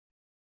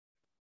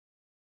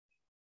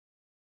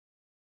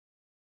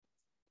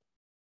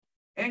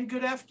And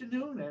good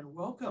afternoon and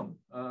welcome.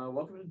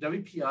 Welcome to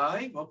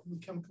WPI. Welcome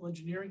to Chemical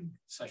Engineering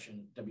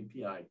session at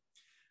WPI.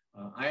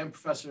 I am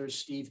Professor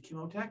Steve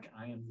Kimotek.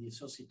 I am the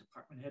Associate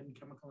Department Head in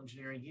Chemical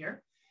Engineering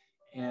here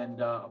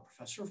and a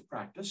Professor of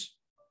Practice.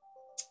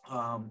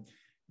 I'm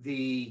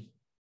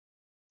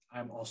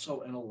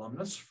also an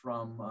alumnus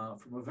from a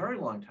very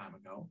long time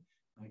ago.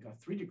 I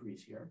got 3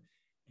 degrees here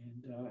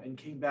and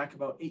came back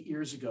about 8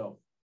 years ago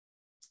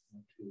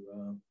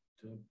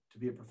to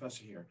be a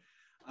professor here.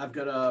 I've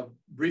got a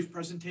brief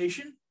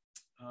presentation,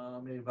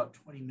 maybe about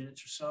 20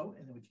 minutes or so,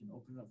 and then we can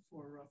open it up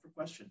for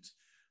questions.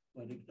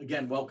 But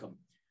again, welcome.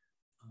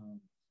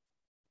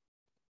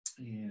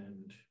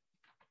 And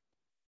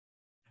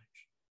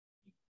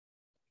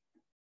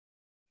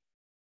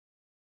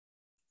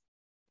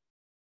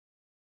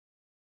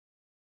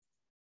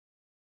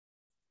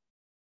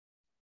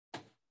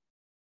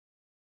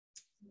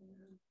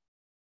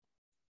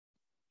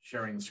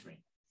sharing the screen.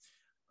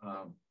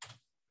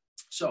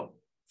 So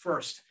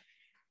first,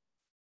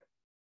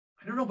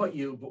 I don't know about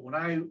you, but when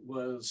I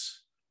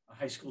was a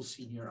high school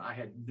senior, I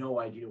had no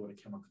idea what a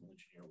chemical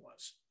engineer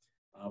was.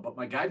 But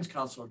my guidance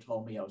counselor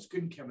told me I was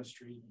good in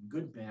chemistry and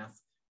good in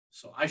math,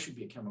 so I should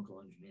be a chemical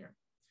engineer.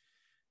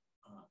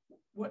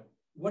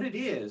 What it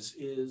is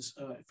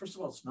first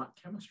of all, it's not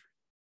chemistry.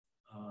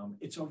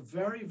 It's a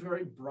very,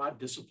 very broad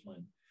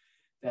discipline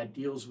that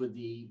deals with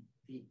the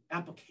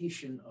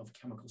application of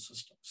chemical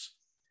systems,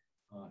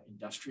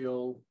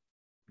 industrial,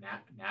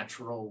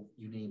 natural,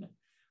 you name it.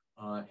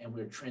 And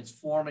we're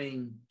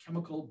transforming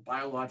chemical,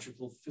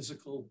 biological,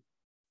 physical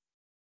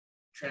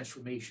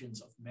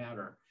transformations of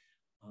matter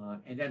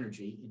and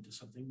energy into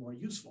something more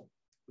useful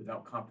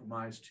without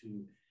compromise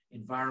to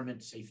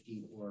environment,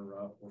 safety,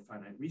 or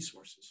finite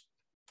resources.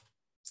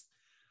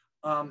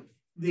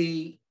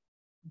 The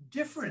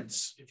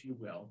difference, if you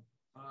will,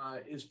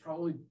 is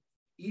probably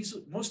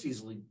most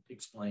easily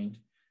explained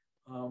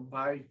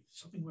by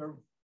something we're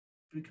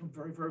become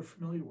very, very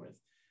familiar with,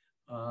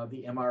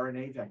 the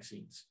mRNA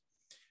vaccines.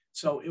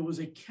 So it was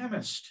a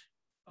chemist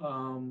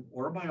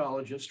or a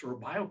biologist or a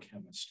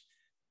biochemist,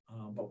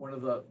 but one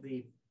of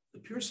the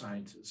pure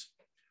sciences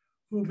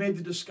who made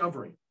the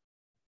discovery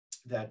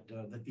that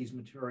these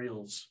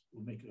materials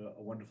will make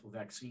a wonderful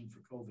vaccine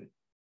for COVID.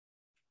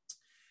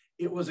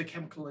 It was a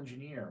chemical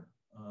engineer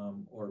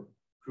or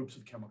groups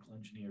of chemical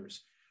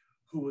engineers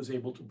who was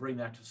able to bring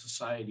that to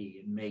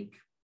society and make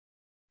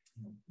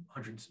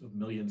hundreds of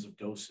millions of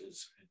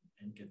doses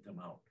and get them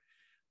out.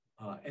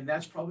 And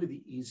that's probably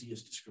the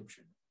easiest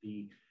description.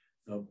 The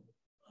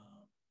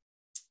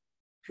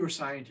pure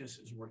scientist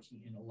is working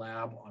in a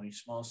lab on a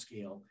small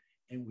scale,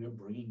 and we're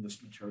bringing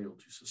this material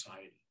to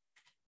society.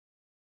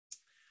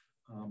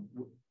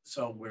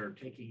 So we're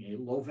taking a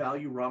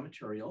low-value raw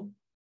material.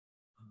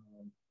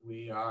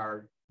 We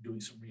are doing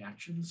some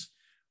reactions.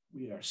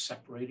 We are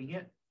separating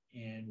it,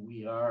 and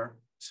we are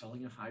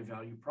selling a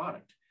high-value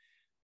product.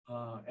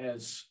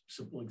 As a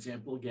simple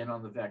example, again,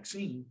 on the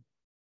vaccine,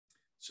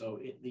 so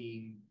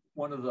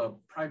one of the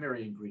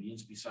primary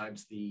ingredients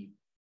besides the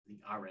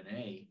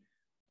RNA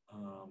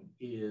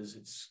is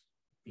it's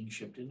being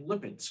shipped in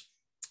lipids,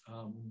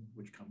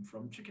 which come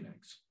from chicken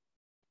eggs.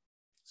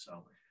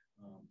 So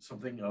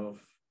something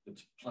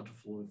that's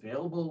plentiful,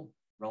 available,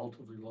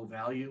 relatively low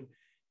value,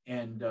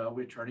 and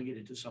we're turning it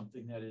into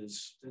something that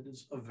is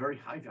of very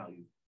high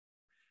value.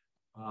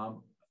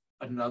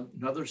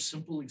 Another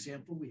simple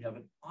example, we have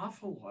an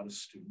awful lot of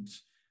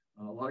students,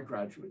 a lot of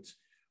graduates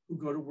who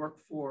go to work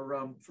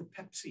for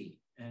Pepsi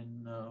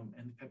and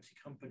the Pepsi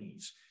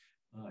companies.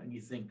 And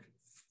you think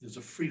there's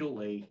a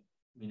Frito-Lay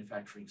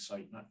manufacturing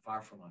site not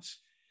far from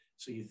us.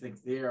 So you think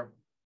you're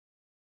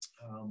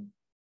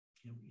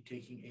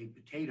taking a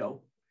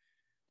potato,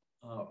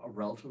 a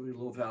relatively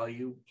low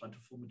value,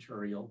 plentiful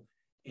material,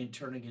 and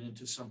turning it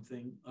into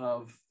something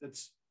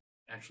that's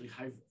actually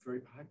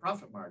very high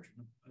profit margin,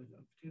 a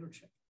potato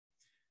chip.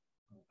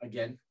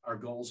 Again, our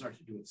goals are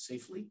to do it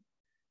safely,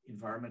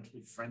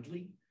 environmentally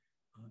friendly,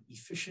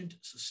 efficient,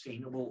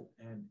 sustainable,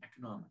 and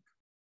economic.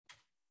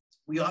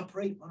 We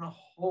operate on a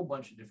whole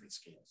bunch of different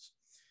scales.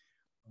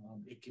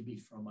 It can be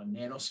from a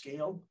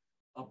nanoscale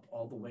up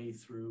all the way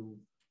through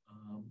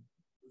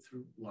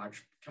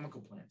large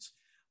chemical plants.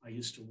 I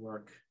used to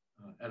work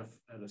at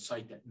a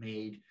site that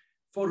made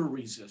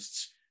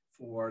photoresists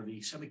for the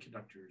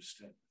semiconductors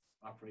that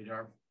operate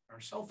our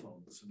cell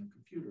phones and our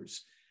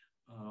computers.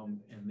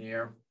 And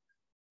there,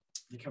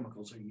 the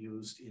chemicals are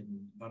used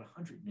in about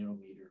 100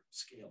 nanometer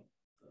scale,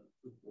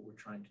 what we're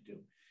trying to do.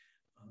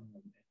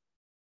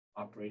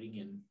 Operating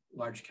in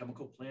large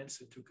chemical plants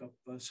that took up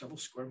several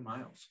square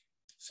miles.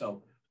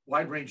 So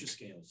wide range of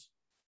scales.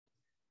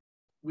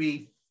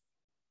 We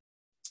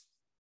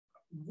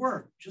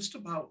work just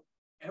about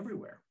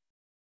everywhere.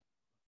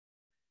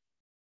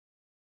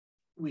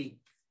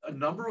 A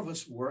number of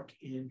us work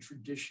in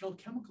traditional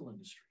chemical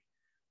industry,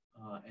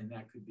 and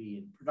that could be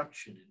in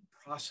production and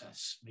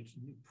process,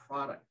 making new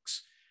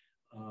products,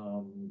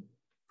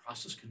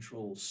 process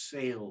control,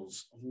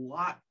 sales. A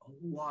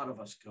lot of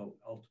us go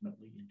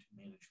ultimately into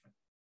management,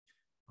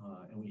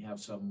 and we have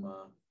some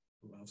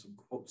we'll have some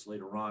quotes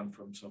later on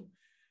from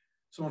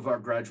some of our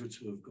graduates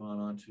who have gone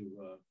on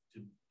to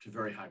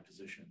very high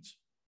positions.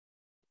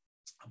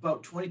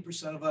 About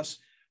 20% of us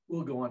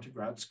will go on to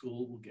grad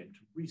school, we'll get into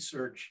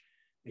research,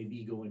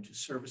 maybe go into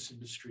service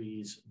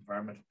industries,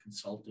 environmental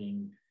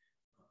consulting.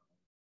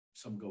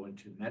 Some go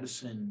into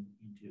medicine,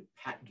 into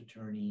patent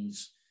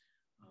attorneys,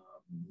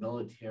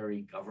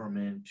 military,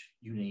 government,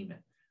 you name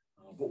it.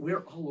 But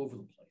we're all over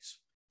the place.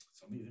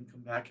 Some even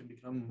come back and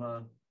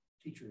become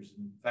teachers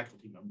and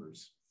faculty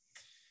members.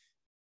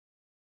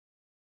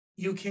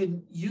 You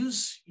can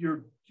use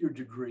your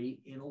degree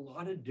in a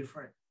lot of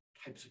different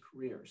types of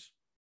careers.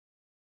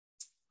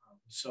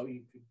 So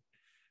you could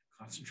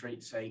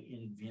concentrate, say,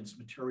 in advanced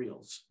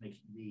materials,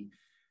 making the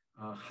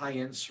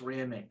high-end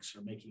ceramics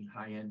or making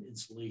high-end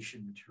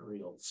insulation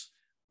materials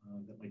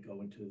that might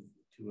go into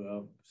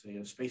say,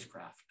 a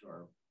spacecraft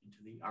or into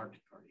the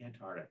Arctic or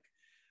Antarctic.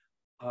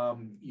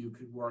 You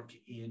could work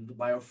in the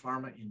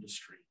biopharma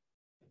industry.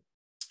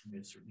 And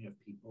we certainly have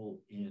people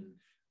in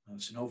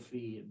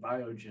Sanofi and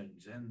Biogen,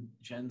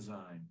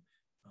 Genzyme,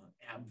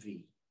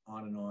 AbbVie,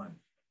 on and on.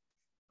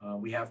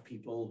 We have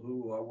people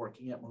who are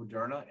working at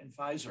Moderna and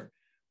Pfizer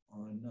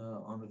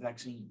on the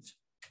vaccines.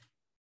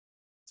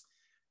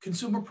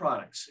 Consumer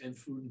products and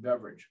food and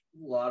beverage.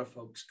 A lot of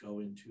folks go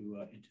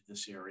into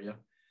this area.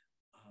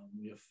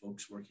 We have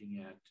folks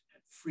working at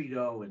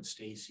Frito and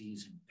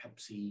Stacy's and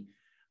Pepsi.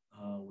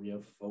 We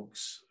have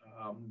folks,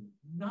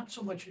 not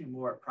so much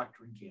anymore at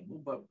Procter &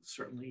 Gamble, but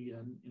certainly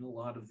in a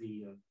lot of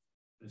the,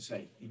 let's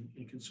say,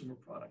 in consumer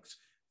products.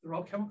 They're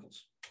all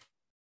chemicals.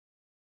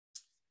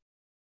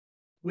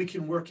 We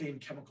can work in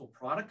chemical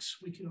products.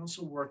 We can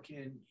also work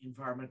in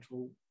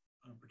environmental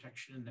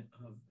protection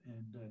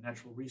and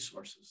natural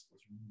resources.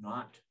 Those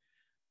are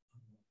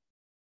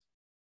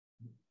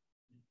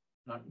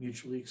not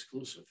mutually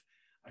exclusive.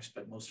 I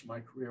spent most of my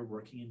career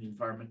working in the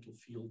environmental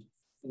field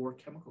for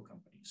chemical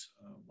companies,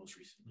 most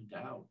recently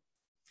Dow.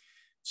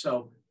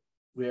 So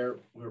we're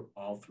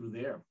all through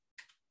there.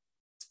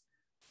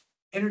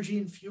 Energy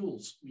and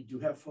fuels. We do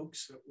have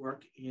folks that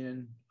work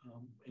in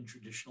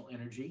traditional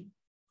energy.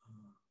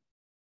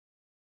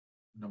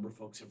 A number of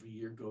folks every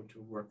year go to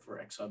work for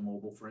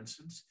ExxonMobil, for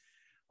instance.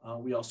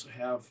 We also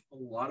have a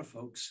lot of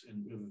folks,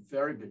 and we have a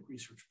very big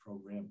research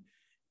program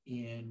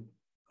in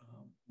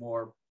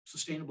more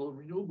sustainable and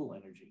renewable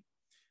energy.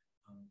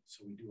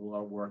 So we do a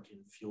lot of work in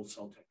fuel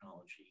cell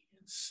technology,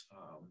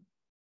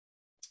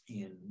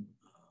 in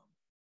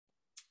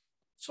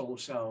solar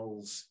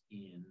cells,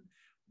 in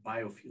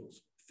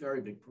biofuels,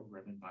 very big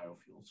program in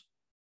biofuels.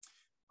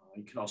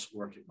 You can also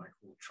work in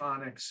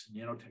microelectronics,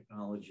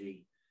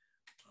 nanotechnology.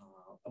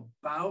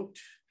 About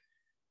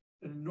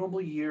in a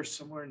normal year,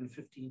 somewhere in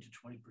 15 to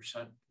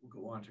 20% will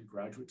go on to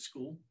graduate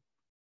school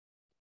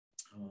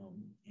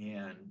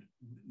and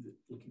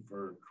looking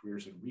for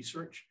careers in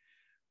research.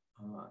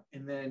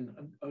 And then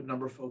a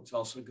number of folks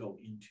also go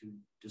into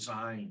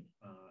design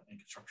and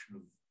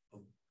construction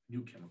of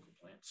new chemical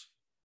plants.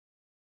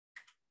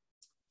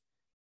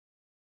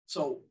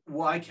 So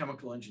why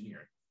chemical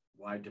engineering?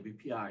 Why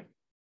WPI?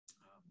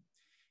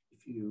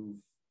 If you've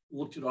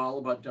looked at all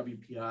about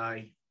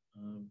WPI,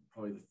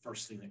 probably the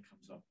first thing that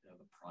comes up are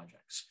the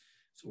projects.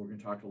 So we're going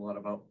to talk a lot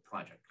about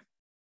project.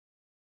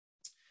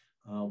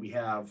 We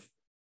have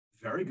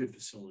very good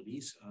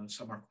facilities.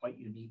 Some are quite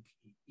unique,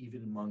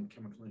 even among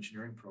chemical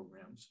engineering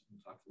programs.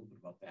 We'll talk a little bit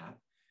about that.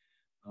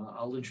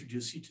 I'll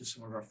introduce you to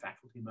some of our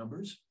faculty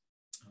members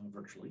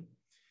virtually.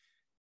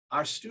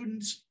 Our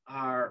students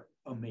are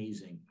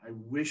amazing. I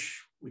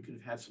wish we could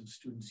have had some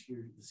students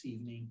here this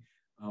evening.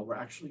 We're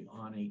actually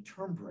on a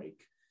term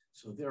break,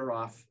 so they're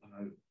off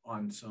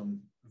on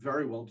some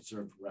very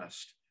well-deserved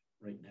rest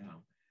right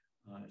now.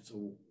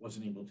 So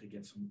wasn't able to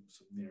get some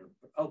there,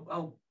 but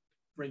I'll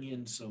bring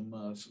in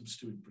some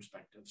student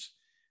perspectives.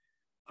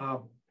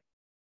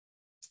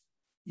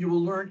 You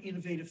will learn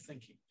innovative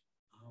thinking.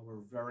 We're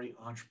a very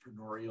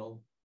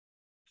entrepreneurial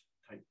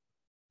type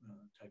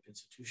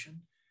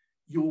institution.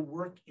 You will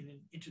work in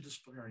an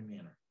interdisciplinary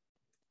manner.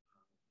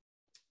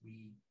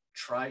 We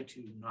try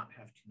to not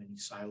have too many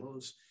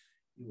silos.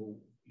 You will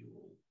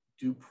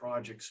do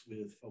projects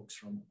with folks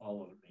from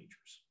all other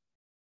majors.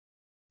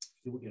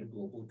 You will get a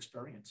global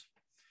experience.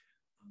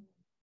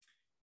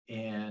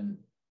 And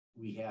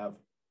we have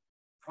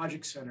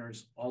project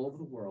centers all over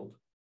the world.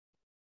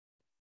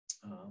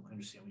 I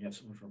understand we have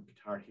someone from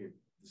Qatar here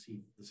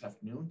this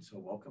afternoon, so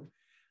welcome.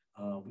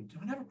 We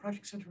don't have a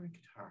project center in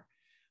Qatar,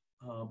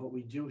 but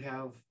we do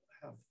have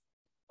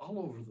all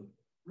over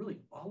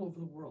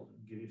the world.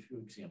 I'll give you a few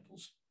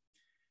examples.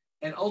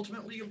 And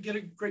ultimately, you'll get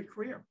a great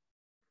career.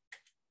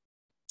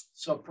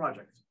 So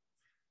projects.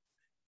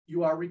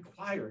 You are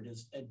required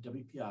at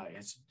WPI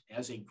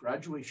as a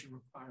graduation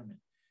requirement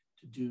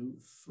to do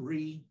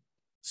 3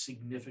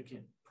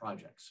 significant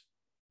projects.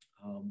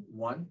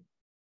 One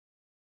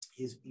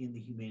is in the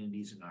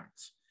humanities and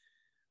arts.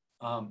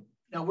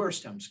 Now, we're a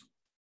STEM school.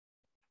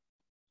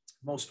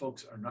 Most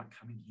folks are not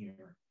coming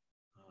here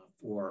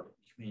for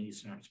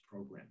humanities and arts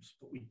programs,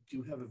 but we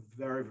do have a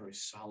very, very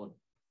solid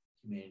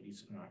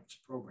humanities and arts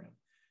program.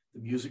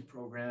 The music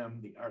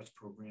program, the arts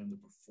program, the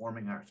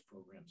performing arts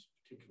programs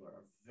in particular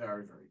are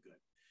very, very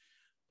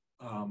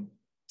good.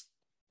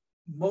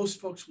 Most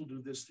folks will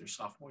do this their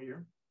sophomore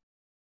year.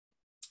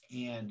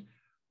 And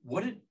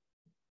what it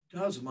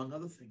does, among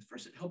other things,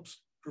 first, it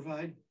helps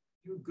provide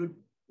you a good,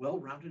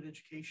 well-rounded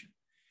education.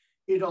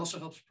 It also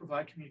helps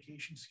provide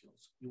communication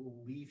skills. You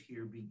will leave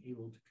here being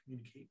able to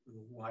communicate with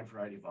a wide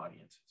variety of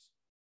audiences.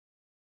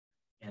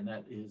 And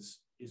that is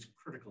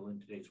critical in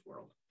today's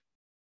world.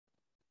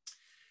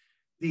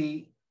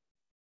 The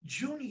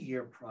junior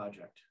year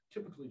project,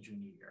 typically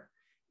junior year,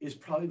 is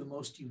probably the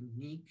most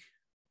unique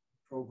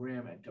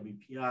program at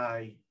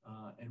WPI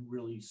and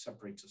really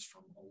separates us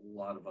from a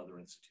lot of other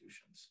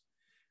institutions.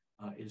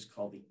 It is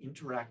called the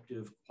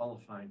Interactive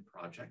Qualifying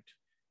Project.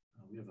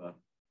 We have a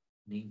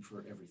name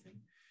for everything.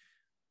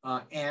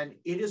 And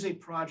it is a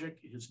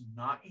project, it is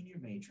not in your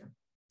major.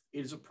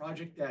 It is a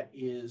project that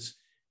is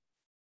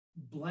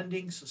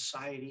blending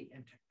society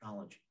and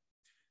technology.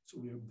 So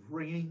we are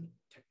bringing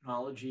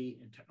technology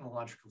and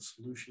technological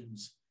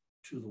solutions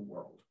to the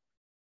world.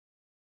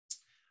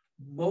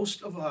 Most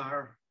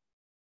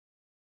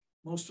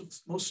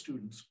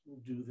students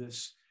will do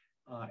this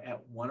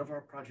at one of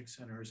our project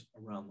centers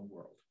around the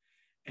world.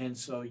 And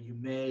so you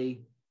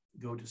may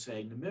go to,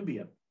 say,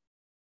 Namibia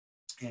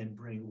and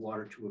bring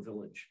water to a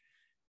village.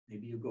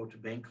 Maybe you go to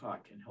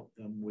Bangkok and help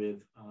them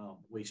with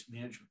waste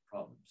management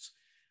problems.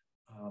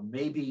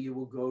 Maybe you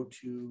will go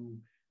to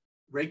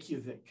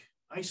Reykjavik,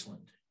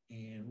 Iceland,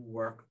 and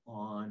work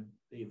on,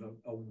 they have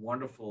a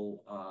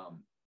wonderful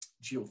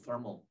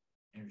geothermal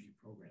energy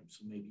program.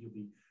 So maybe you'll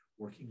be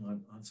working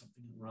on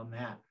something around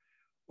that.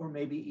 Or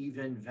maybe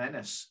even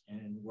Venice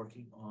and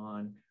working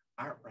on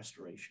art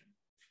restoration.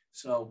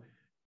 So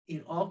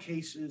in all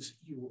cases,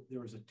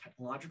 there is a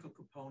technological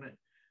component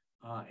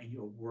and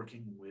you're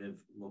working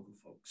with local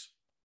folks.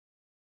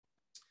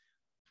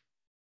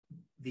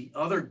 The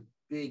other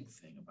big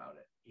thing about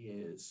it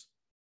is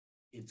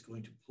it's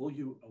going to pull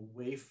you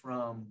away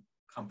from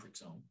comfort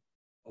zone,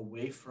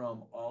 away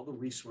from all the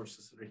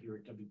resources that are here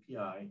at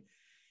WPI,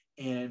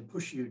 and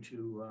push you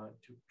to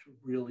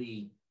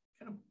really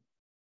kind of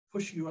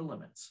push your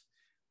limits.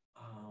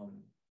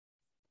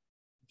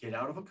 Get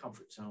out of a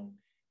comfort zone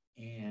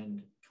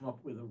and come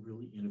up with a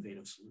really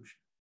innovative solution.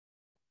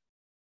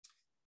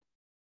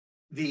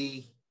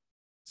 The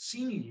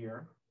senior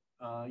year,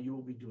 you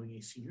will be doing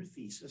a senior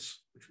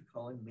thesis, which we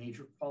call a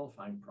major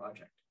qualifying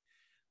project.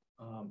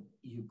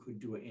 You could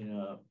do it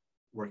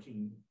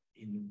working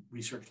in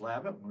research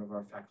lab at one of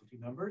our faculty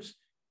members.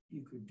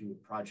 You could do a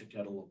project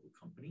at a local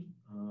company.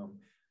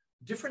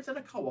 Different than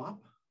a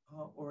co-op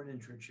or an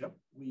internship.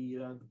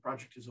 The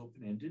project is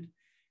open-ended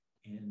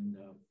and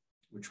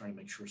we're trying to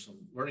make sure some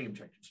learning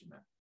objectives are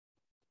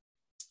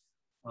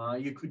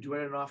met. You could do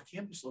it at an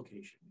off-campus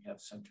location. We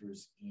have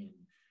centers in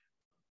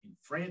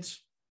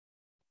France,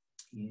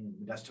 in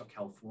Modesto,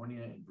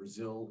 California, in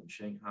Brazil, in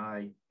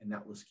Shanghai, and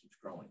that list keeps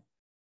growing.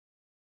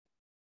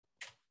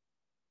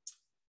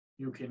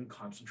 You can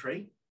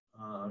concentrate.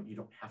 You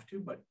don't have to,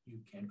 but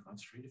you can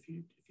concentrate if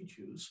you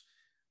choose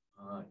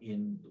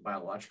in the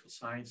biological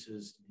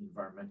sciences, in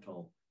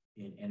environmental,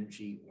 in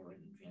energy, or in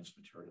advanced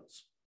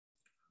materials.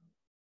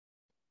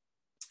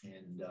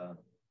 And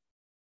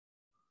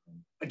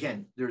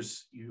again,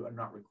 you are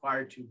not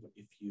required to, but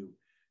if you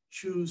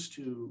choose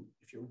to,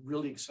 if you're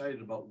really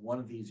excited about one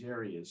of these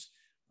areas,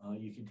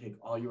 you can take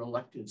all your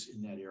electives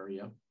in that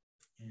area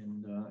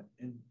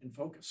and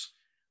focus.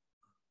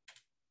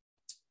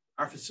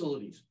 Our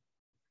facilities.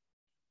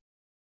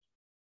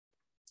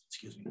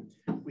 Excuse me.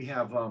 We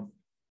have,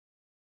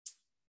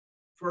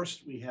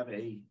 first, we have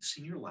a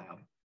senior lab.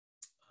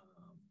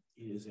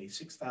 It is a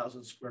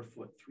 6,000 square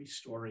foot,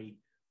 3-story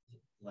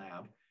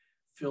lab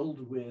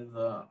filled with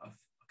a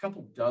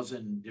couple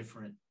dozen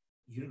different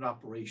unit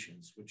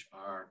operations, which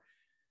are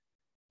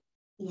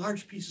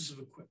large pieces of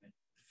equipment.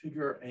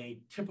 Figure a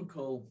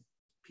typical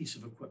piece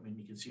of equipment.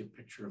 You can see a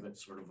picture of it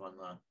sort of on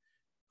the,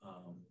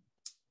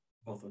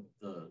 both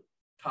the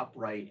top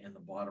right and the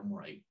bottom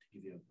right to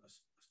give you a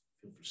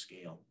feel for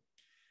scale.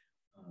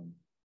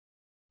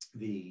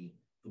 The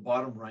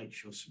bottom right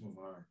shows some of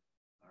our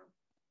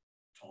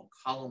tall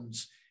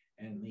columns,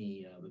 and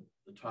the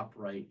top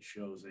right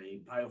shows a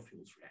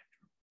biofuels reactor.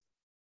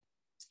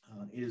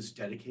 It is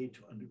dedicated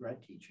to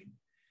undergrad teaching.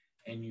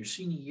 And your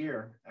senior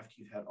year, after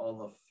you've had all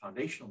the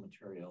foundational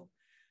material,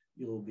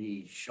 you'll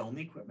be shown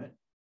the equipment.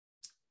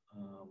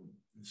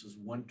 This is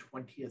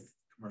 1/20th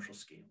commercial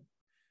scale.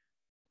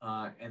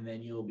 And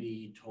then you'll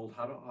be told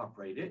how to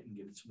operate it and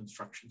given some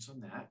instructions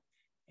on that.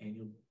 And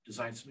you'll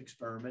design some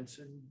experiments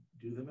and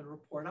do them and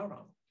report out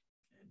on them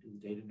and do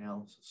the data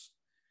analysis.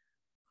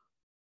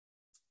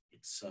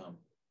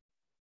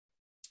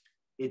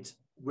 It's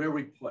where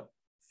we put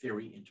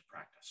theory into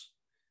practice.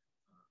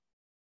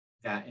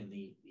 That and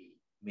the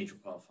major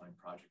qualifying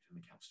project and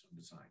the capstone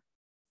design.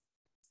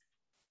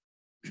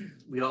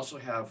 We also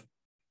have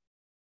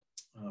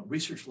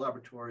research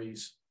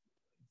laboratories.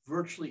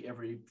 Virtually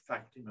every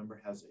faculty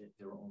member has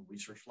their own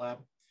research lab,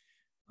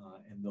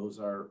 and those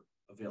are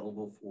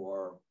available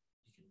for,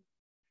 you can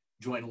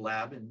join a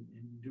lab and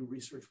do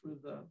research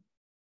with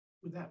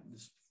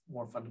this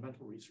more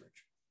fundamental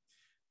research.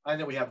 And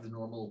then we have the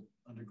normal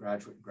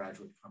undergraduate and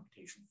graduate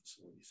computational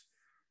facilities.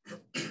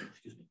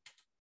 Excuse me.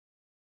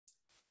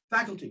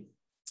 Faculty.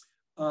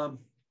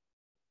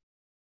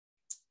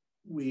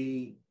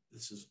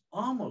 This is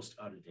almost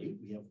out of date.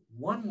 We have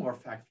one more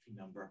faculty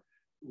member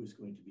who is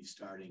going to be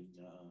starting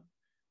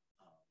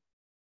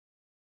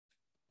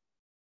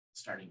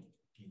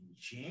in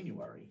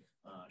January.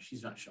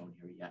 She's not shown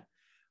here yet,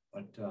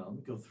 but let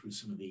me go through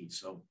some of these.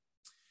 So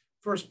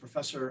first,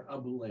 Professor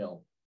Abu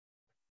Lail.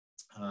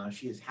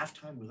 She is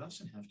half-time with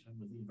us and half-time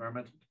with the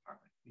environmental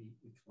department.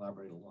 We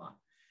collaborate a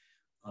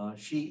lot.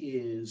 She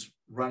is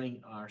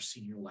running our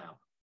senior lab.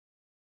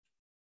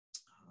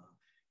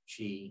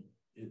 She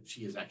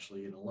is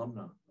actually an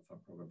alumna of our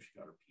program. She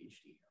got her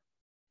PhD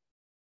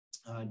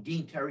here.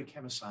 Dean Terry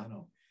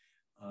Camisano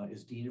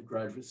is Dean of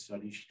Graduate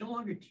Studies. She no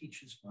longer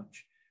teaches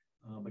much,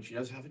 but she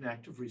does have an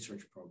active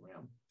research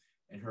program,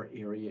 and her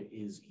area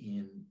is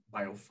in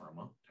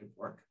biopharma type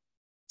work.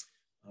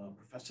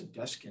 Professor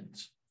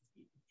Deskins,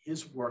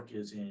 his work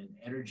is in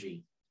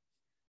energy,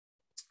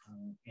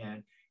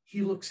 and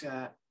he looks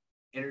at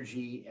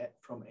energy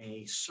from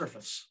a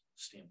surface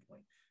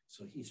standpoint.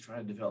 So he's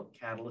trying to develop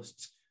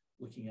catalysts,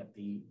 looking at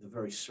the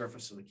very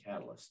surface of the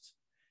catalysts,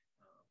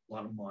 a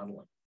lot of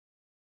modeling.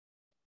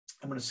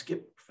 I'm going to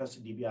skip Professor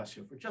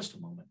DiBiasio for just a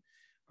moment.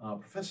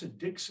 Professor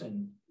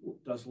Dixon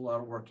does a lot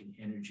of work in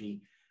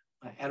energy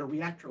at a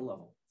reactor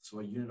level, so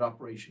a unit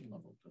operation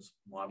level, does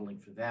modeling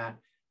for that,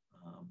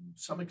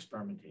 some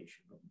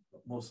experimentation,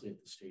 but mostly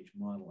at the stage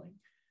modeling,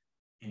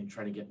 and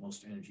try to get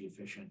most energy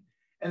efficient.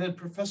 And then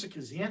Professor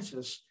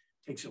Kazantzis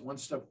takes it one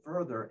step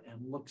further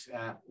and looks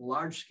at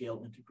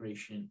large-scale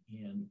integration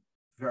in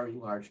very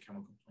large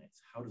chemical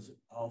plants. How does it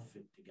all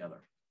fit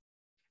together?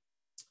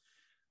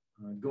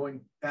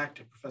 Going back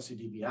to Professor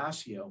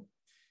DiBiasio,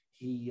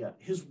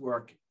 his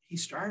work, he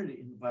started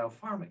in the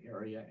biopharma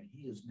area, and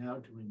he is now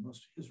doing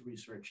most of his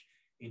research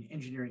in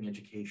engineering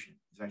education.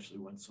 He's actually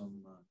won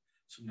some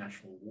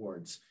national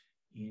awards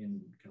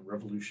in kind of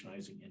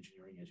revolutionizing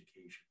engineering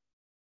education.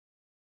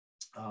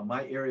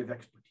 My area of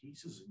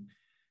expertise is in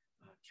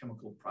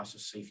chemical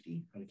process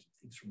safety, how to keep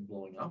things from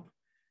blowing up.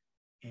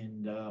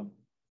 And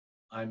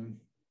I'm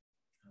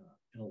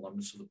an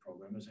alumnus of the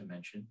program, as I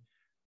mentioned.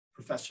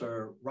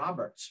 Professor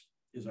Roberts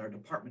is our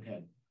department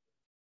head.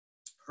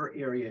 Her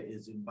area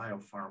is in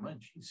biopharma,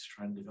 and she's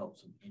trying to develop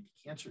some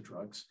anti-cancer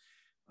drugs.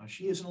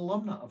 She is an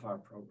alumna of our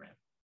program.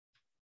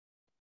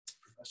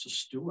 Professor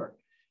Stewart,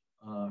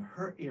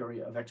 her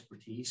area of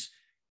expertise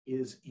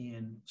is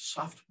in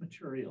soft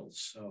materials.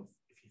 So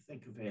if you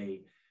think of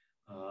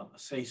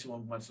say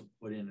someone wants to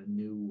put in a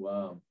new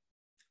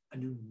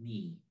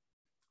knee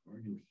or a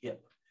new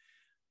hip,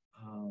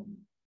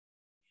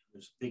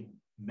 there's a big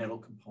metal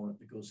component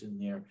that goes in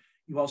there.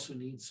 You also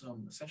need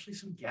essentially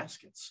some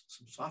gaskets,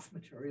 some soft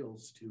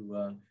materials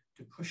to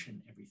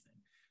cushion everything.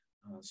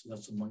 So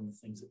that's among the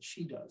things that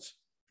she does.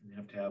 You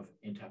have to have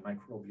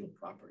antimicrobial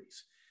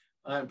properties.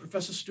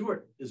 Professor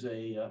Stewart is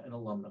an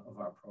alumna of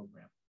our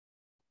program.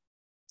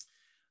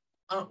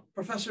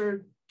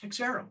 Professor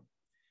Texera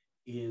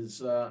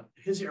is,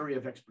 his area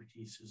of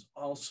expertise is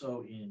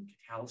also in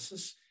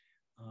catalysis.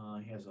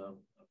 He has a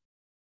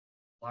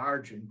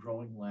large and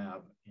growing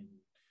lab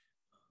in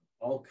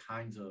all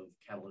kinds of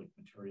catalytic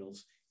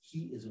materials.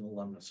 He is an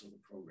alumnus of the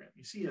program.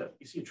 You see a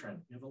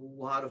trend. You have a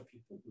lot of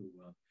people who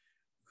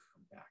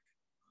come back,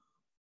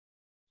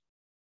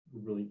 who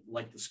really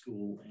like the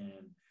school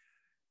and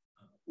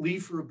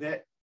leave for a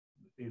bit,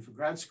 maybe for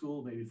grad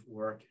school, maybe for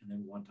work, and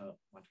then want to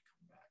come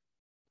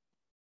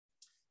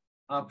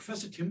back.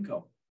 Professor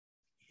Timko,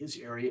 his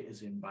area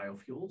is in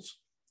biofuels.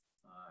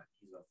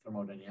 He's a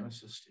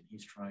thermodynamicist, and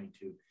he's trying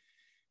to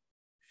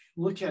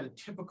look at a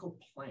typical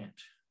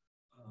plant.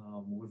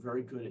 We're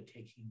very good at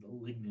taking the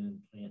lignin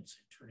in plants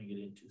and turning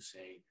it into,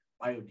 say,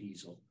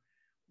 biodiesel.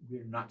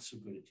 We're not so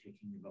good at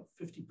taking about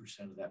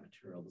 50% of that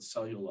material, the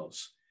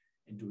cellulose,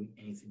 and doing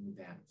anything with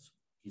that. So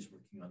he's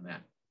working on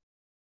that.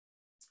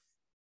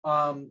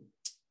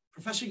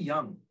 Professor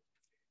Young,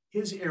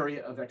 his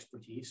area of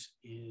expertise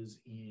is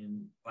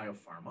in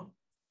biopharma,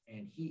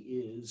 and he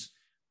is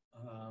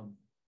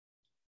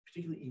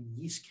particularly in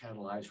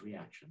yeast-catalyzed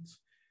reactions.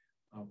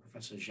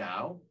 Professor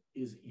Zhao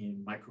is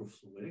in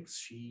microfluidics.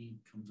 She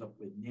comes up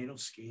with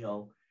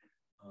nanoscale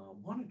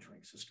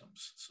monitoring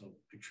systems. So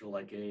picture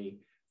like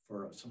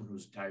for someone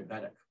who's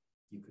diabetic,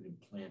 you could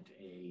implant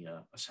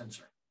a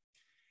sensor.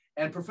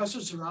 And Professor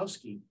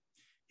Zarowski,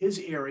 his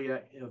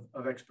area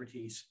of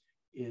expertise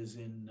is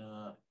in,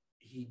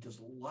 he does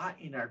a lot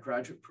in our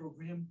graduate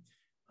program,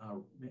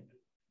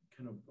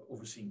 kind of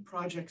overseeing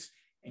projects,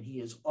 and he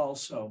is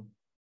also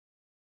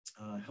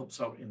helps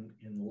out in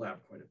the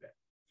lab quite a bit.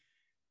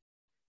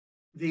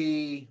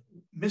 The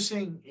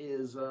missing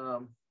is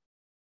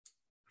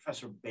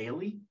Professor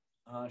Bailey.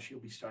 She'll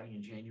be starting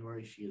in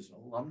January. She is an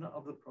alumna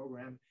of the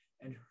program,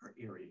 and her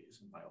area is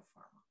in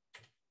biopharma.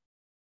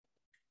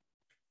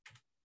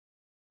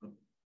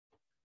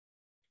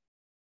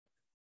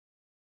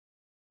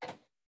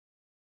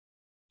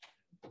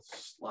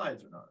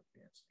 slides are not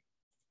advancing.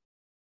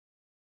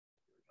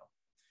 Here we go.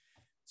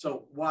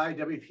 So why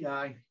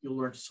WPI? You'll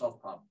learn to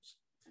solve problems.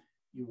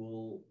 You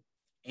will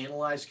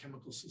analyze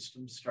chemical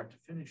systems start to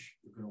finish.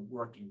 You're going to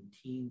work in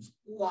teams,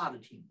 a lot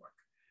of teamwork,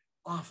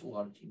 awful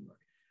lot of teamwork.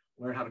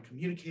 Learn how to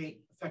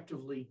communicate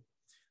effectively.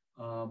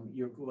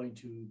 You're going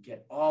to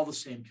get all the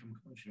same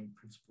chemical engineering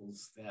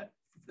principles that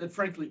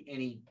frankly,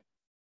 any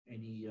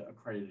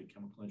accredited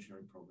chemical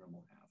engineering program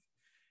will have.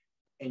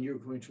 And you're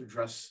going to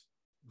address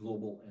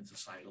global and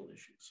societal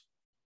issues.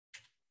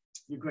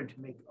 You're going to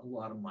make a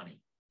lot of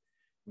money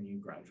when you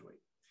graduate.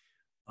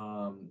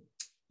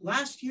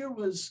 Last year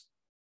was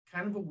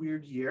kind of a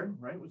weird year,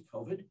 right, with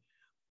COVID.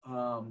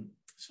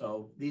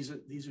 So these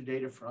are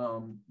data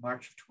from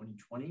March of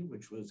 2020,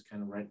 which was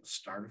kind of right at the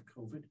start of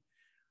COVID.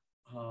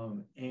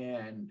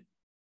 And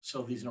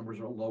so these numbers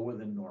are lower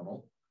than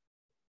normal.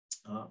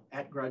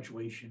 At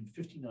graduation,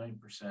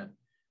 59%,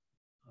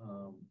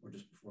 or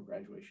just before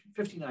graduation,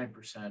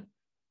 59%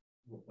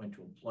 went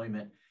to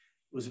employment.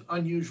 It was an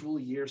unusual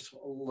year, so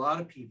a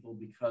lot of people,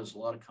 because a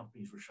lot of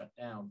companies were shut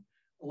down,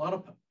 a lot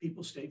of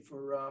people stayed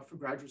for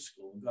graduate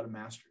school and got a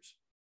master's.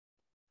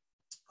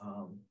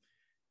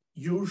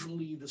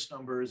 Usually this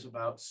number is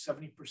about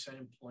 70%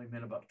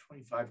 employment, about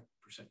 25%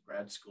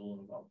 grad school,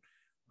 and about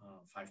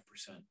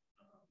 5%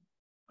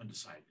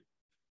 undecided.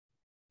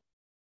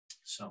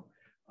 So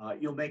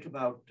you'll make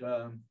about,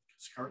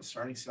 current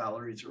starting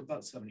salaries are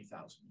about $70,000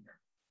 a year.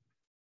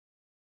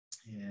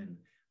 And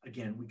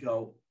again, we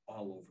go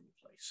all over the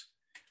place.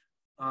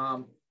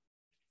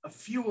 A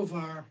few of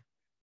our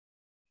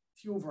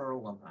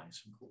alumni,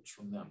 some quotes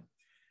from them.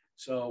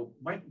 So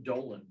Mike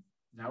Dolan,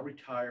 now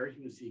retired.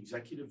 He was the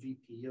executive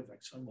VP of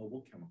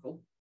ExxonMobil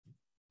Chemical.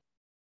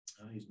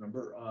 He was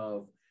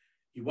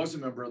a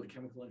member of the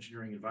Chemical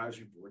Engineering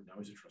Advisory Board. Now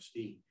he's a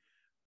trustee.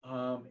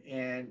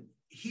 And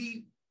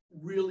he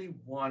really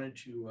wanted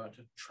to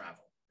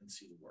travel and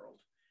see the world.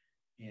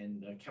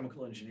 And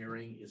chemical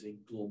engineering is a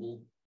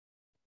global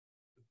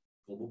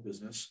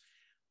business.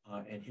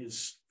 And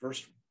his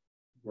first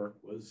work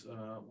was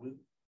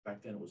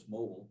back then it was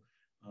Mobil,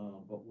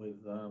 but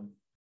with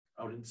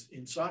out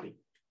in Saudi.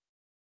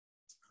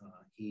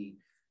 He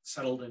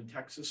settled in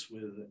Texas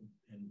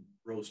and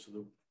rose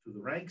through the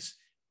ranks.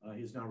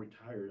 He's now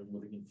retired and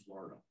living in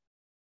Florida.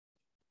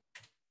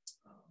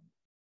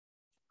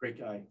 Great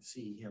guy.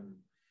 See him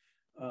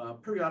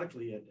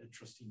periodically at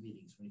trustee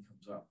meetings when he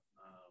comes up.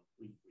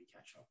 We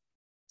catch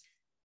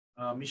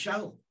up.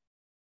 Michelle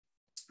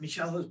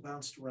has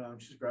bounced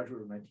around. She's a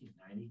graduate of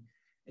 1990,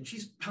 and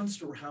she's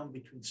bounced around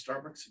between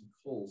Starbucks and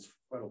Kohl's for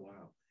quite a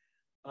while.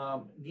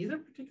 Neither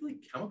particularly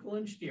chemical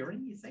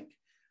engineering, you think,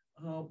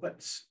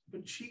 but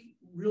she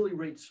really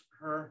rates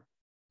her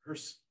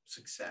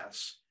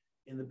success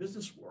in the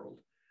business world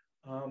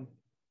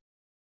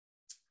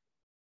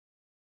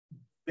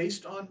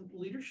based on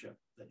leadership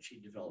that she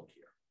developed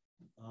here.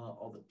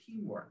 All the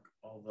teamwork,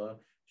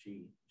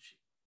 she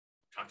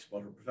talks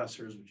about her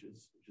professors, which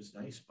is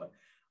nice, but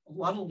a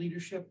lot of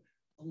leadership,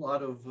 a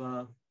lot of,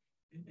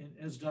 and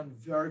has done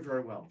very,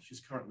 very well.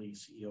 She's currently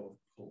CEO of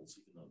Kohl's,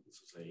 even though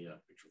this is a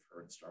picture of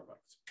her in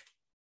Starbucks.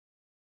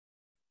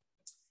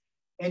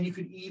 And you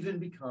could even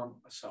become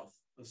a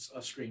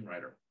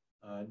screenwriter.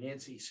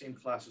 Nancy, same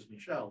class as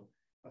Michelle,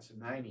 class of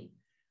 90,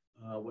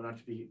 went on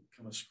to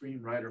become a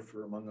screenwriter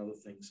for, among other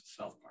things,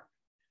 South Park.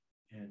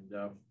 And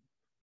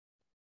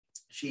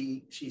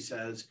she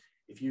says,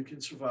 if you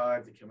can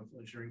survive the chemical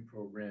engineering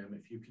program,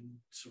 if you can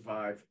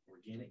survive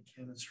organic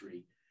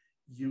chemistry,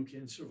 you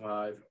can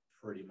survive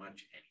pretty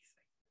much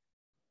anything.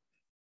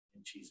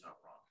 And she's not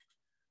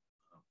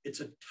wrong. It's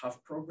a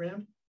tough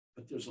program,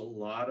 but there's a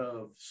lot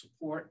of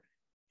support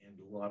and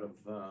a lot of,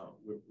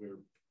 we're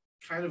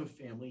kind of a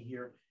family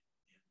here.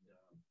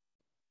 And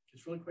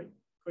it's really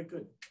quite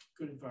good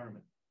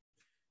environment.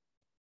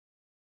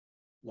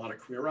 A lot of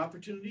career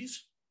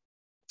opportunities,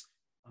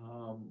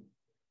 a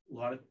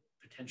lot of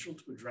potential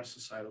to address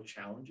societal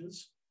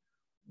challenges,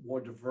 more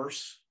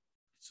diverse.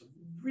 It's a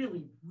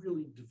really,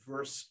 really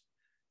diverse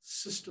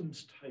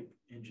systems type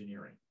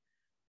engineering.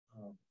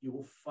 You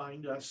will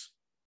find us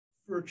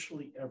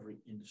virtually every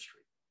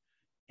industry,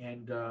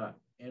 and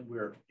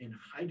we're in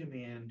high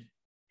demand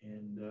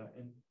and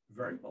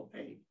very well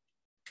paid.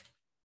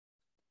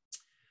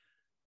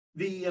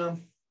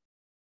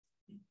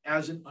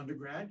 As an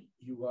undergrad,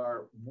 you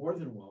are more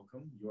than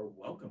welcome. You are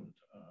welcomed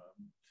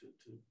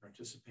to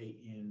participate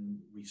in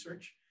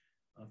research,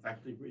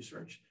 faculty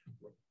research.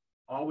 We're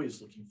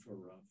always looking for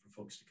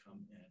folks to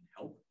come and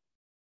help.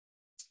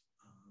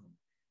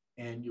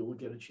 And you will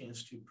get a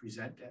chance to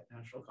present at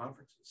national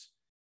conferences.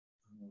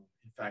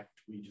 In fact,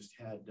 we just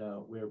had,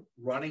 we're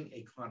running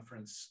a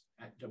conference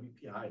at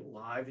WPI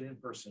live and in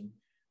person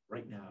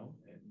right now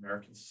at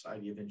American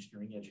Society of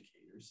Engineering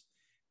Educators.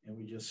 And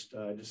we just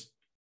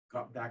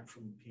got back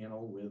from a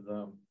panel with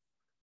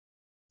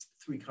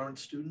 3 current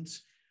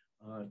students,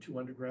 2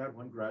 undergrad,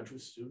 1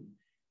 graduate student,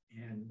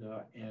 and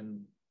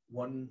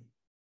 1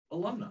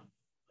 alumna,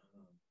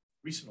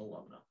 recent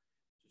alumna,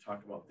 to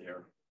talk about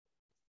their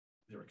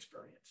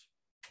experience.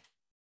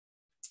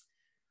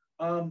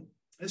 As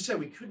I said,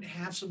 we couldn't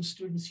have some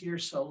students here,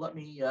 so let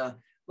me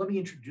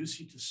introduce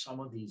you to some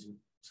of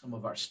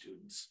our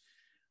students.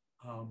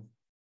 Kind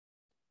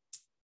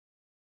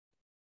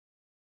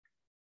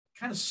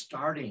of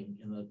starting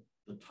in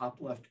the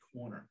top left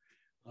corner.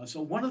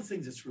 So one of the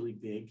things that's really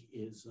big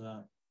is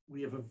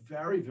we have a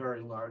very, very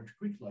large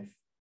Greek life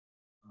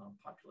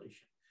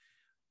population.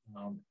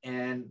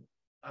 And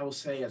I will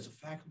say, as a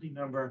faculty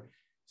member,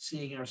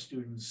 seeing our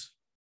students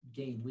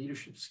gain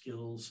leadership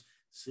skills,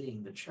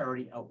 seeing the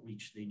charity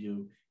outreach they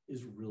do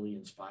is really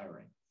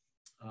inspiring.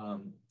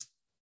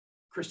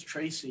 Chris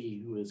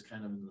Tracy, who is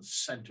kind of in the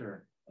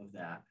center of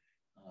that,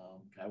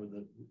 guy with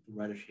the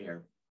reddish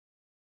hair,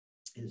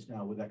 is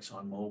now with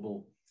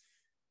ExxonMobil.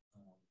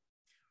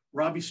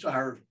 Robbie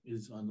Starr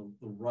is on the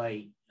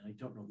right, and I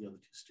don't know the other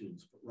two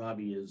students, but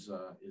Robbie is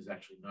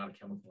actually not a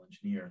chemical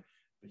engineer,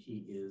 but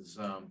he is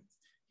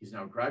he's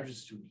now a graduate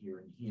student here,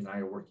 and he and I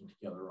are working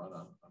together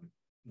on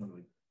one of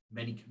the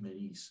many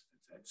committees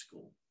at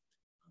school.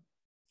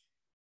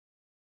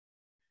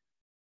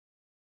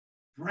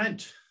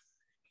 Brent,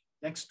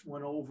 next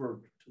one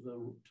over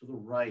to the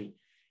right,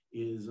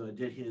 is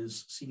did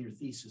his senior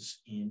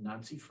thesis in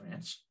Nancy,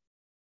 France,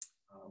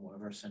 one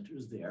of our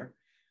centers there.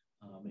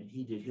 And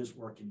he did his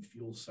work in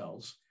fuel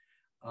cells.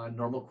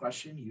 Normal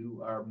question,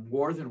 you are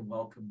more than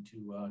welcome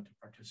to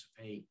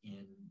participate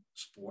in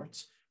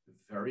sports. A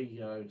very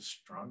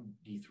strong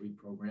D3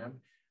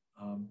 program.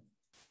 You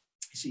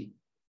see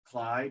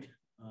Clyde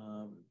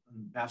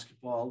in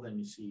basketball, then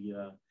you see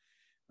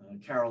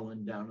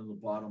Carolyn down in the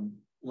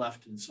bottom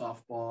left in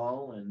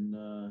softball, and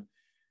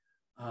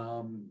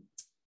you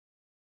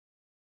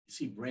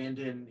see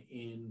Brandon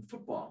in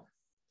football.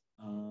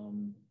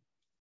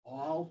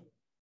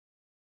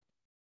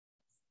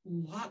 A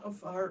lot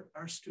of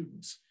our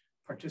students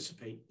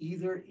participate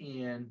either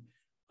in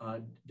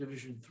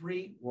Division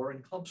III or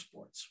in club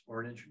sports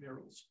or in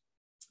intramurals.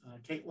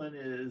 Caitlin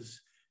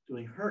is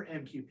doing her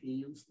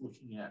MQP,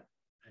 looking at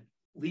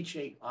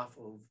leachate off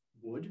of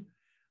wood,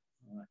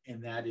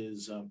 and that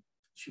is,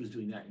 she was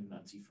doing that in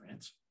Nancy,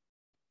 France.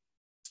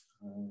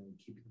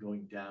 Keep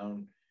going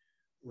down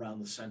around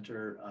the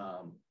center.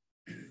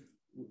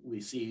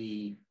 We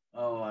see,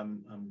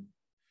 I'm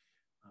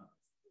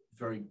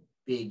very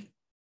big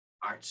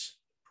arts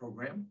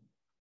program.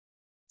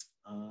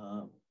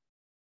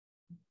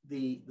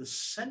 The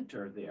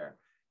center there,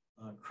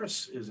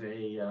 Chris is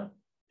a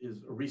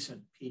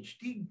recent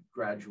PhD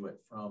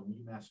graduate from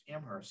UMass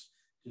Amherst,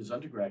 his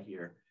undergrad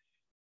here.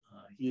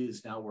 He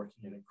is now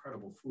working at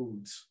Incredible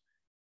Foods,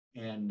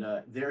 and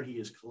there he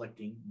is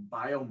collecting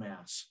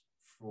biomass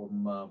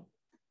from a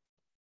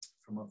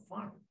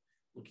farm,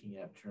 looking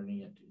at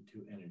turning it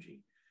into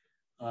energy.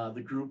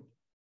 The group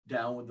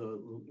down with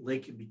the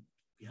lake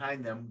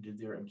behind them did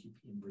their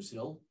MQP in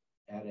Brazil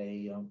at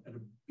a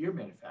beer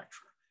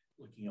manufacturer,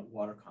 looking at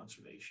water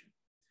conservation.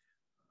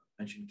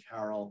 Mentioned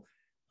Carol.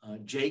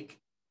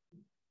 Jake,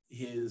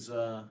 his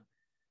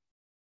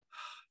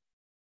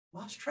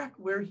lost track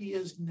where he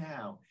is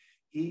now.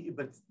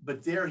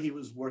 But there he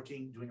was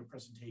working, doing a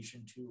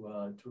presentation to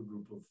a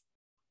group of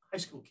high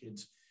school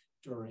kids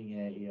during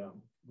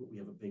we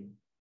have a big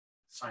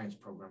science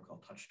program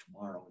called Touch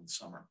Tomorrow in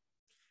summer.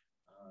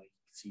 You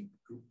can see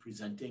group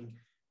presenting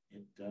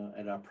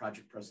at our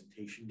project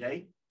presentation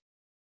day,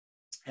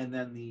 and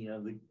then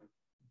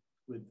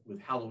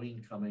with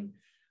Halloween coming,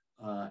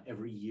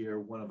 every year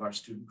one of our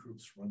student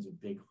groups runs a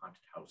big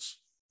haunted house.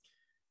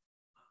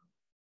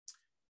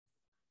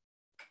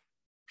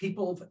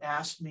 People have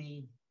asked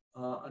me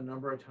a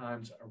number of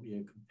times, are we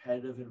a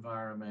competitive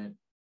environment?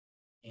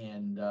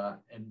 And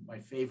my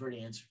favorite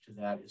answer to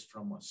that is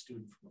from a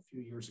student from a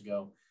few years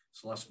ago,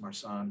 Celeste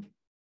Marsan.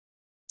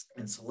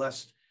 And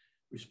Celeste's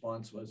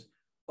response was,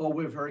 oh,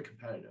 we're very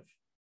competitive.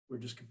 We're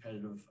just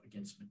competitive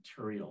against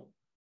material,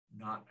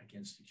 not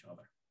against each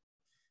other.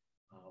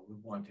 We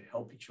want to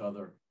help each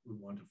other. We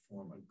want to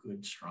form a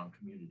good, strong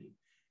community.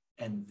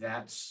 And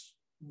that's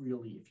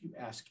really, if you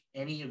ask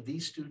any of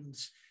these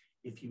students,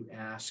 if you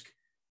ask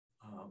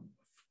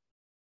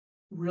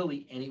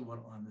really anyone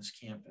on this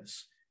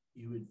campus,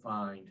 you would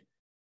find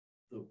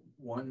the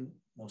one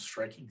most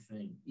striking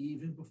thing,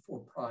 even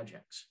before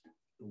projects,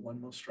 the one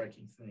most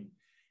striking thing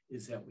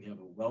is that we have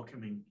a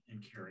welcoming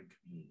and caring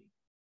community.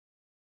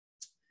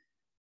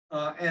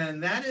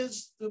 And that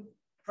is the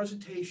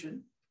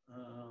presentation.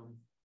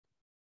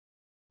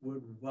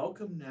 Would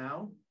welcome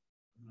now,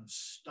 I'm going to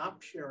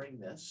stop sharing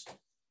this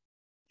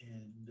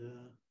and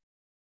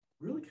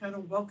really kind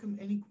of welcome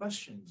any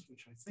questions,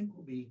 which I think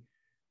will be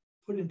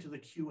put into the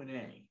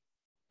Q&A.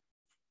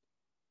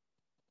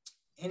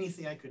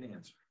 Anything I could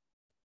answer.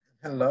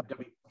 Hello.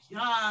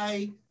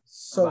 WPI.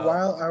 So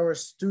while our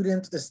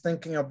student is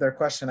thinking of their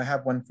question, I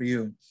have one for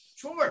you.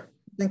 Sure.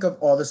 Think of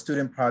all the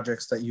student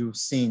projects that you've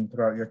seen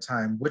throughout your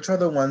time. Which are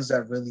the ones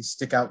that really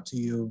stick out to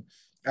you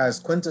as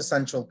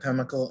quintessential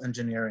chemical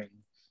engineering,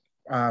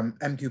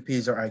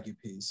 MQPs or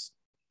IQPs?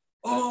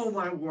 Oh,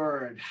 my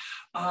word.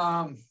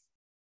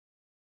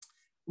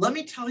 Let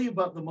me tell you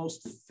about the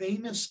most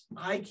famous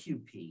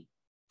IQP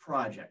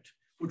project,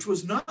 which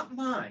was not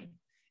mine.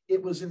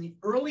 it was in the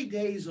early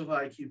days of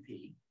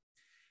IQP,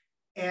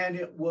 and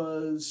it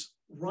was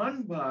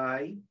run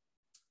by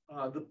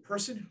the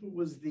person who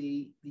was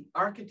the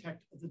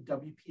architect of the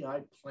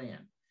WPI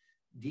plan,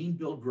 Dean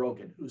Bill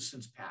Grogan, who's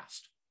since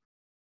passed.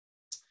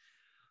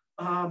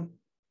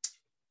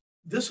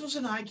 This was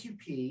an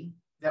IQP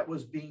that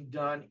was being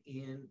done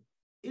in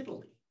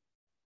Italy.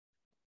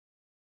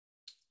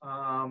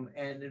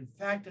 And in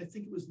fact, I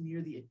think it was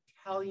near the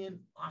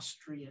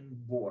Italian-Austrian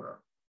border.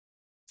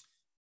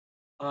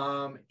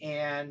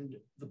 And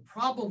the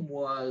problem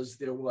was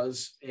there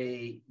was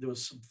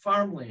some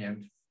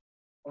farmland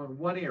on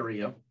one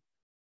area,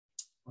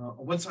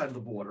 on one side of the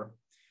border,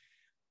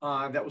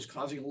 that was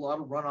causing a lot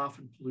of runoff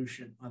and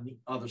pollution on the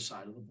other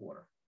side of the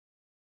border.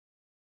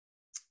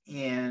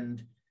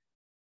 And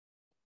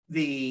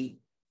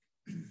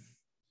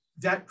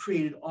that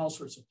created all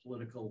sorts of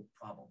political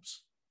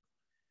problems.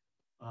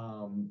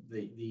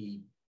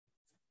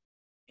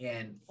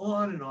 And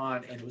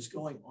on, and it was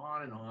going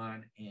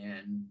on,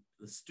 and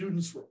the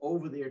students were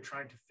over there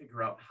trying to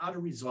figure out how to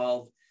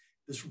resolve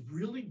this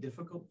really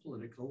difficult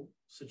political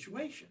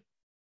situation.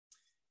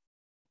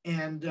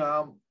 And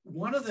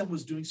one of them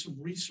was doing some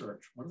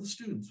research. One of the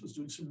students was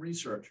doing some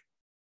research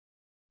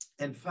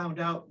and found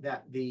out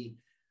that the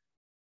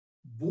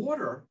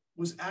border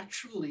was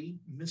actually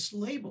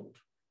mislabeled.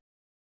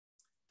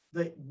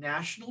 The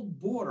national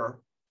border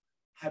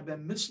had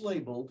been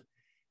mislabeled,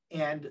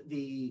 and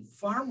the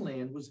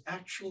farmland was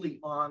actually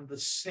on the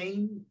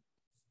same,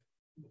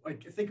 I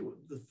think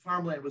the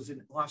farmland was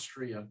in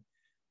Austria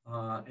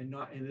and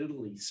not in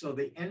Italy. So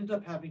they ended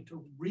up having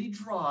to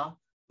redraw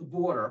the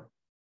border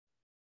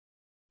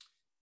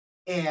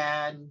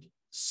and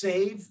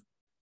save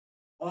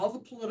all the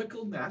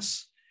political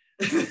mess.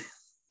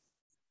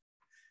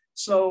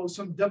 So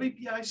some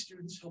WPI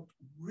students helped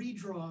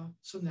redraw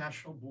some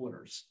national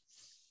borders.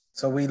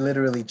 So we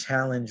literally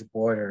challenge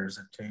borders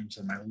and change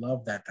them. I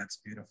love that. That's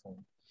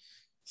beautiful.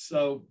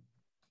 So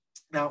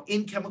now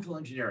in chemical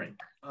engineering,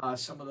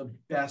 some of the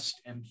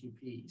best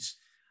MQPs.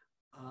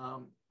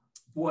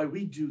 Boy,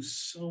 we do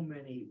so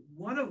many.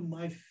 One of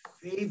my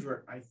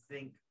favorite, I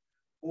think,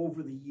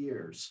 over the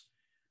years,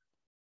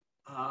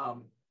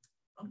 I'll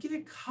give you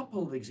a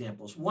couple of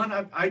examples. One,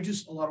 I do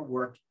a lot of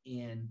work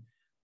in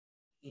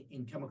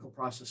chemical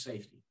process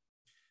safety.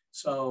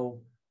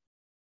 So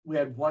we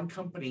had one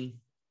company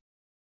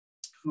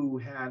who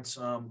had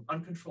some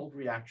uncontrolled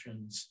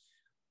reactions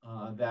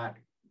that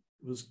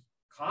was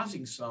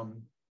causing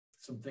some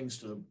things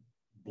to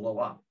blow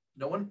up.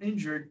 No one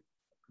injured,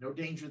 no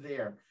danger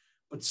there,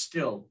 but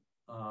still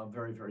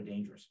very, very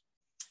dangerous.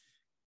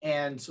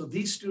 And so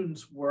these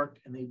students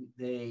worked, and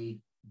they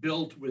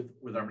built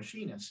with our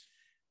machinists,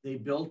 they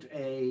built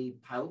a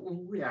pilot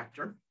little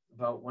reactor,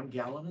 about 1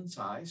 gallon in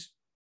size,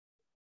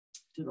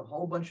 did a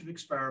whole bunch of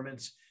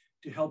experiments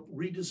to help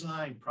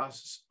redesign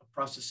a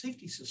process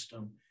safety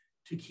system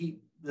to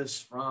keep this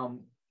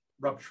from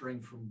rupturing,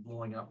 from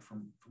blowing up,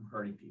 from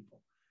hurting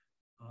people.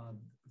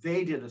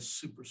 They did a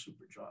super,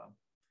 super job.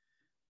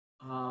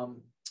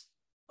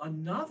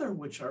 Another,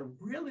 which I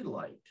really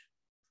liked,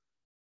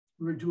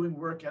 we were doing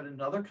work at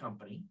another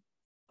company,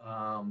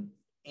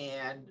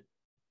 and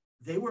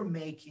they were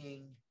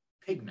making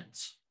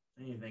pigments.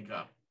 And you think,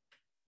 oh,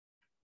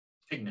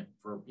 pigment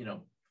for,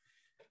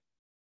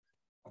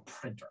 a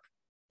printer.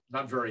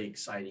 Not very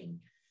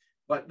exciting.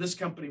 But this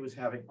company was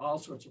having all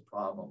sorts of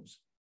problems.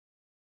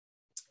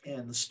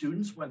 And the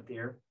students went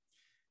there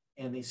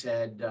and they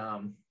said,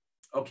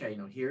 okay,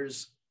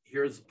 here's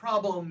the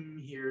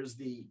problem, here's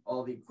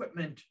all the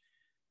equipment.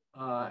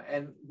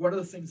 And one of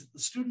the things that the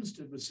students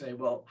did was say,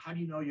 well, how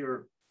do you know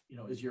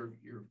is your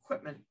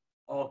equipment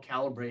all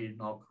calibrated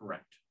and all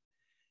correct?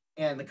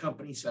 And the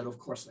company said, of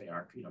course they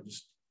are,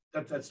 just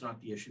that's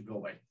not the issue, go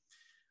away.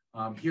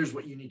 Here's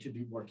what you need to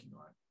be working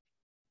on.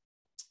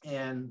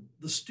 And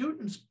the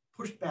students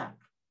pushed back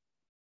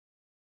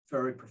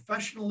very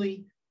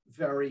professionally,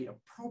 very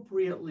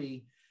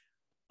appropriately.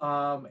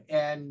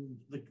 And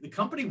the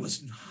company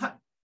was not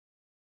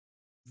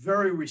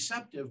very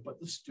receptive,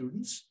 but the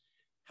students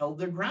held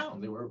their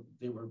ground. They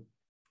were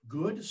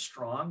good,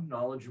 strong,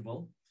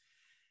 knowledgeable.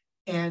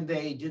 And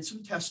they did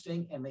some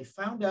testing, and they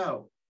found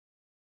out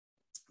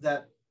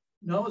that,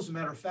 no, as a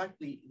matter of fact,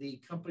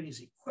 the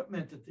company's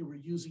equipment that they were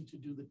using to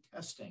do the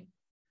testing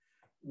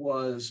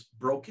was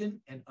broken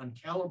and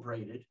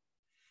uncalibrated.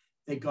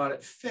 They got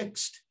it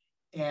fixed,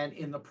 and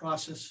in the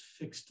process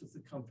fixed the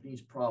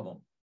company's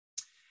problem.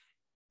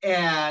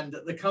 And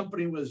the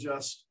company was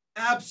just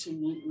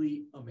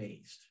absolutely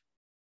amazed.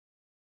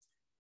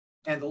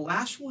 And the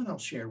last one I'll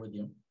share with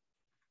you,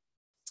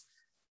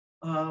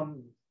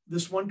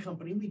 this one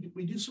company,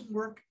 we do some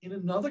work in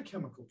another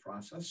chemical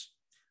process,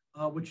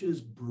 which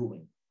is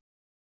brewing.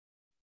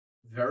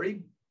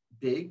 Very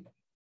big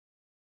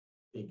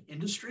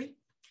industry.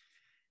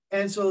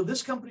 And so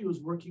this company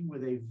was working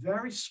with a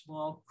very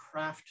small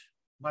craft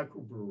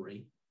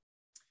microbrewery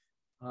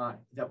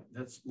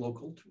that's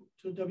local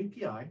to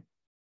WPI.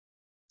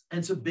 And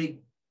it's a big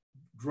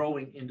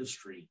growing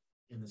industry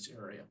in this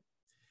area.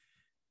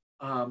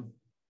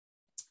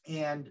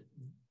 And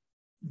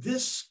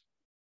this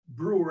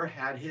brewer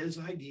had his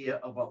idea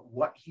about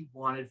what he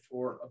wanted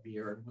for a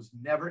beer and was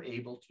never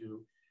able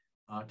to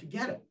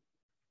get it.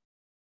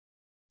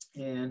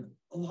 And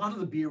a lot of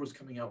the beer was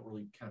coming out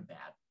really kind of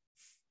bad,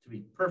 to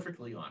be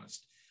perfectly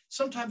honest.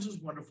 Sometimes it was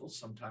wonderful,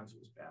 sometimes it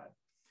was bad.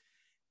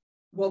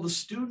 Well, the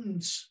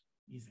students,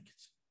 you think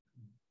it's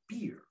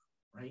beer,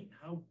 right?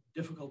 How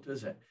difficult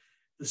is it?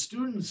 The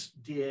students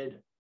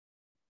did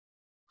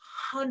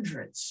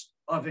hundreds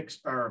of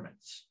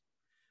experiments,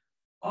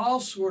 all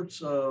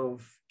sorts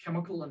of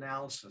chemical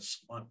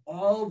analysis on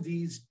all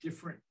these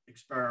different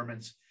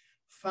experiments,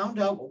 found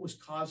out what was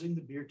causing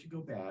the beer to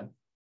go bad,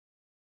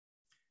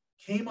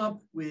 came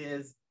up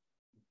with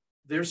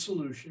their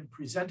solution,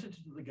 presented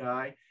it to the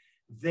guy.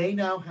 They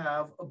now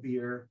have a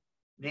beer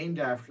named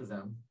after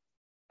them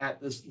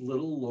at this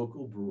little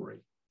local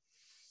brewery.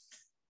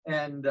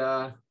 And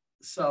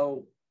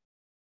so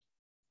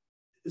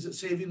is it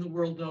saving the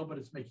world? No, but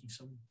it's making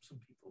some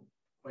people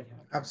quite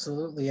happy.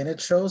 Absolutely. And it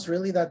shows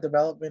really that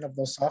development of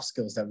those soft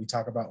skills that we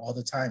talk about all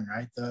the time,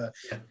 right?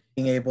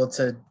 Being able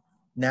to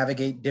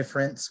navigate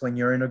difference when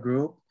you're in a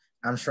group.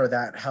 I'm sure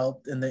that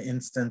helped in the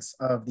instance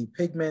of the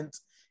pigment,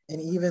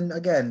 and even,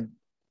 again,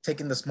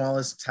 taking the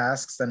smallest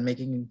tasks and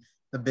making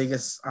the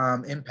biggest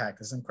impact.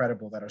 It's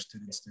incredible that our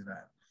students do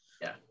that.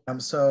 Yeah.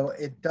 So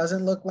it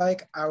doesn't look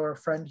like our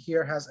friend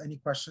here has any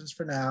questions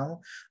for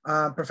now.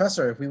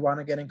 Professor, if we want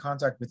to get in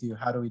contact with you,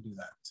 how do we do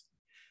that?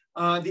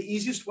 The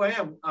easiest way,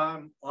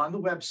 I'm on the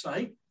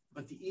website,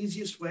 but the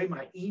easiest way,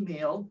 my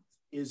email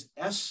is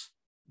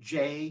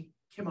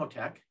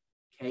sjkimiotek,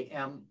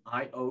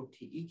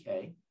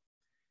 KMIOTEK,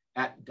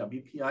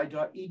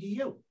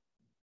 @wpi.edu.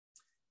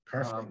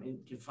 Perfect. You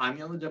can find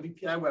me on the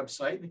WPI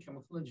website, the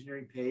chemical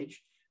engineering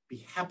page.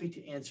 Be happy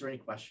to answer any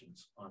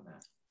questions on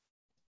that.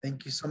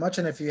 Thank you so much.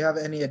 And if you have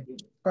any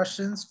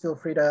questions, feel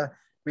free to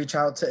reach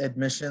out to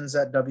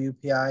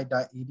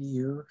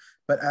admissions@wpi.edu.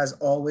 But as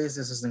always,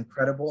 this is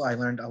incredible. I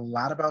learned a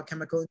lot about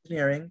chemical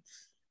engineering.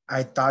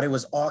 I thought it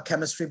was all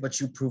chemistry, but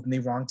you proved me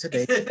wrong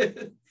today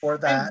for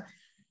that.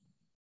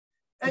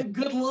 And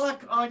good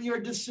luck on your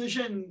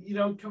decision. You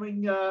know,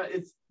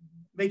 it's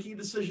making a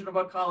decision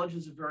about college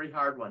is a very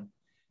hard one.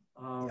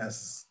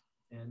 Yes.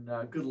 And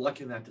good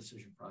luck in that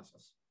decision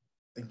process.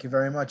 Thank you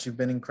very much. You've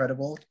been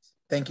incredible.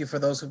 Thank you for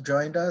those who've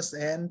joined us.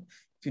 And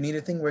if you need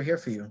anything, we're here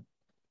for you.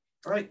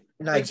 All right.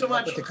 Good night. Thanks so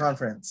much. With the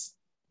conference.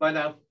 Bye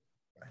now.